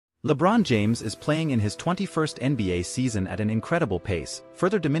LeBron James is playing in his 21st NBA season at an incredible pace,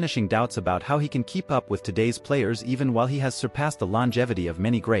 further diminishing doubts about how he can keep up with today's players even while he has surpassed the longevity of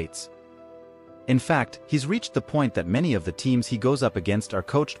many greats. In fact, he's reached the point that many of the teams he goes up against are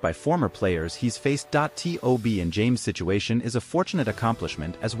coached by former players he's faced. Tob in James' situation is a fortunate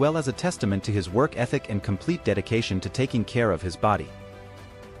accomplishment as well as a testament to his work ethic and complete dedication to taking care of his body.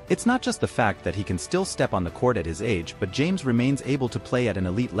 It's not just the fact that he can still step on the court at his age, but James remains able to play at an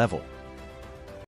elite level,